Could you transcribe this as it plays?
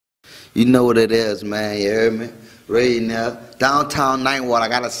You know what it is, man. You heard me? Right now, downtown Nightwater. I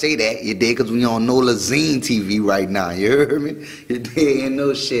gotta say that, you dig? Cause we on Nolazine TV right now. You heard me? You dig? Ain't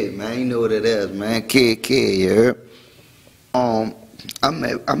no shit, man. You know what it is, man. Kid, you heard?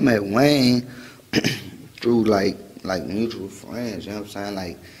 I met Wayne through like mutual friends. You know what I'm saying?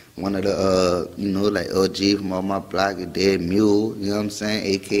 Like one of the like OG from on my block, your dead mule. You know what I'm saying?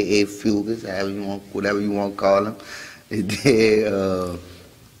 AKA Fugas, whatever you want to call him. It did.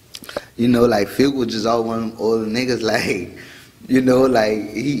 Like Phil was just all one of them old niggas, like, like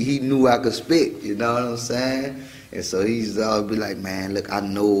he knew I could spit, you know what I'm saying? And so he used to always be like, man, look, I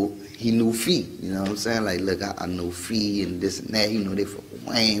know, he knew Fee, you know what I'm saying? Like, look, I know Fee and this and that, they from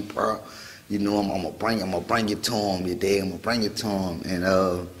Wayne, bro. I'm gonna bring you to him, you dig? I'm gonna bring you to him.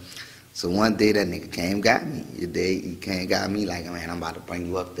 And so one day that nigga came got me, you dig? He came got me like, man, I'm about to bring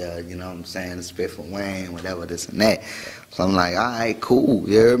you up there, you know what I'm saying? To spit for Wayne, whatever, this and that. So I'm like, all right, cool,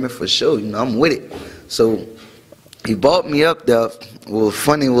 you heard me, for sure, I'm with it. So he brought me up there. What was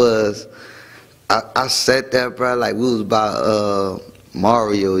funny was, I sat there, bro, like we was about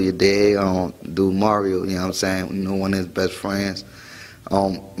Mario, you dig? Dude Mario, you know what I'm saying? One of his best friends,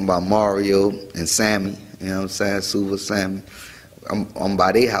 about Mario and Sammy, you know what I'm saying? Super Sammy. I'm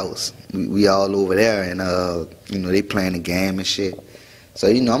by their house. We all over there, and they playing the game and shit. So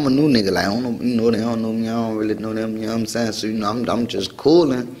I'm a new nigga. Like I don't know, they don't know me. I don't really know them. You know what I'm saying? So I'm just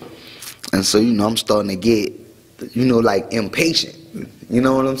cooling, and so I'm starting to get like impatient. You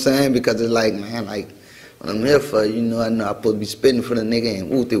know what I'm saying? Because it's like, man, like what I'm here for. I know I'm supposed to be spitting for the nigga and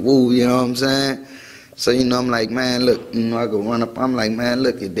woo. You know what I'm saying? So I'm like, man, look, I go run up. I'm like, man,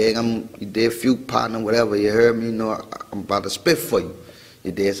 look, you dig? You dig, Fuke partner, whatever. You heard me? I'm about to spit for you.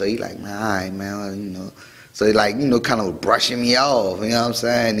 You dig? So he like, man, all right, man, So he like, kind of brushing me off. You know what I'm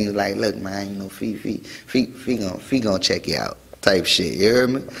saying? He was like, look, man, Fee gonna check you out, type shit. You heard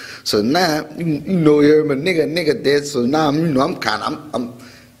me? So now, you heard me, nigga dead. So now, I'm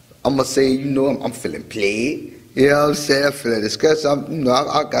gonna say, I'm feeling played. You know what I'm saying? I feel disgusted.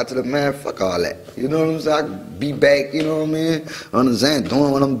 I got to the man, fuck all that. You know what I'm saying? I can be back, you know what I mean? Understand,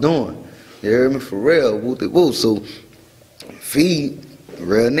 doing what I'm doing. You heard me? For real, woo. So, Fee,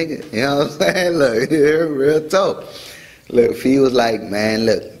 real nigga, you know what I'm saying? Look, you heard me? Real talk. Look, Fee was like, man,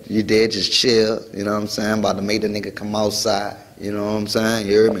 look, you did just chill, you know what I'm saying? I'm about to make the nigga come outside, you know what I'm saying?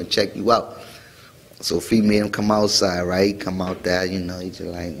 You heard me? Check you out. So, Fee made him come outside, right? He come out there, he just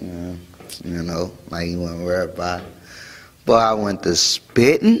like, like you wasn't worried about it. But I went to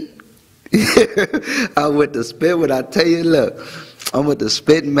spitting. I went to spit. When I tell you, look, I went to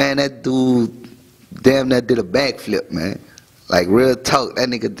spitting, man. That dude, damn, that did a backflip, man. Like real talk, that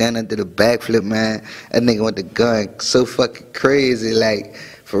nigga damn that did a backflip, man. That nigga went to gun so fucking crazy, like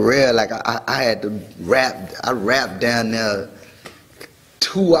for real. Like I had to rap. I rapped down there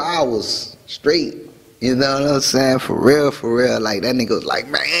 2 hours straight. You know what I'm saying? For real. Like, that nigga was like,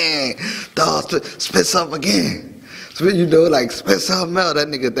 man, dog, spit something again. So, like, spit something else. That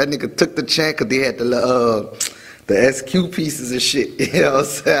nigga took the chain because they had the SQ pieces and shit. You know what I'm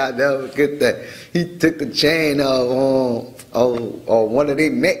saying? I never forget that. He took the chain off on one of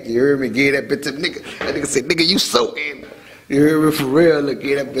their neck. You heard me? Gave that bitch to the nigga. That nigga said, nigga, you soaking. You heard me? For real. Look,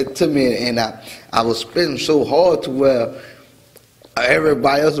 gave that bitch to me. And I was spitting so hard to where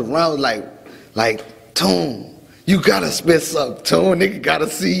everybody else around was like, Tune, you gotta spit something, Tune, nigga gotta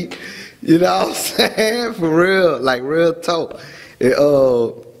see, you know what I'm saying? For real, like real talk. And,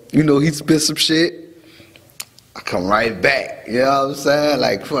 he spit some shit, I come right back, you know what I'm saying?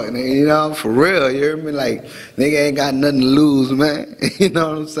 Like, fuck, nigga, for real, you hear me? Like, nigga ain't got nothing to lose, man. You know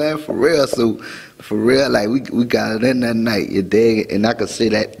what I'm saying? For real, so, for real, like, we got it in that night, you dig? And I could say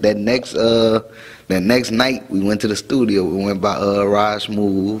that next night, we went to the studio. We went by Raj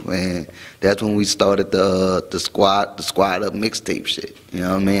Move, and that's when we started the SQAD Up mixtape shit. You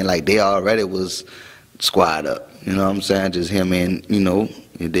know what I mean? Like, they already was SQAD Up. You know what I'm saying? Just him and,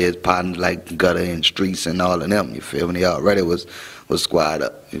 there's partners like Gutter and Streets and all of them, you feel me? They already was SQAD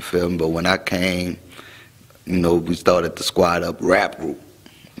Up, you feel me? But when I came, we started the SQAD Up rap group,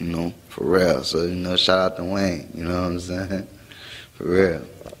 for real. So, shout out to Wayne, you know what I'm saying? For real.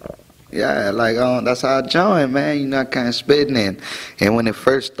 Yeah, like that's how I joined, man. I kind of spitting and when it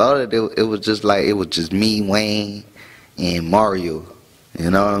first started, it was just me, Wayne, and Mario. You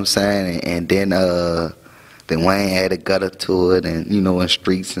know what I'm saying? And then Wayne had a Gutter to it, and in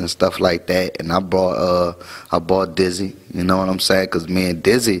Streets and stuff like that. And I brought Dizzy. You know what I'm saying? Cause me and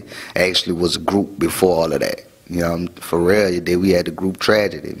Dizzy actually was a group before all of that. For real, we had the group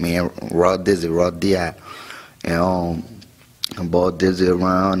Tragedy. Me and Raw Dizzy, Raw Di, and I brought Dizzy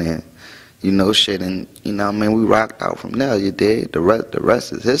around and. you know, shit, and, you know what I mean, we rocked out from there, you dig? The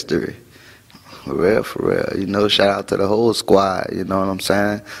rest is history. For real, you know, shout out to the whole squad, you know what I'm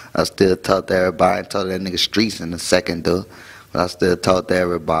saying? I still talk to everybody, talk to that nigga Streets in a second, though. But I still talk to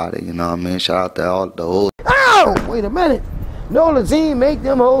everybody, you know what I mean? Shout out to all the whole... Oh, wait a minute. Nolazine make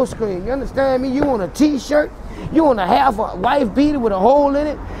them hoes scream. You understand me? You want a t-shirt? You want to have a wife beater with a hole in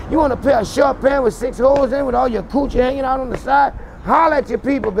it? You want a pair of short pants with 6 holes in it with all your coochie hanging out on the side? Holler at your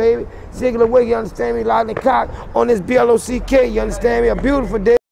people, baby. Ziggler Wig, you understand me? Loud and cock on this BLOCK, you understand me? A beautiful day.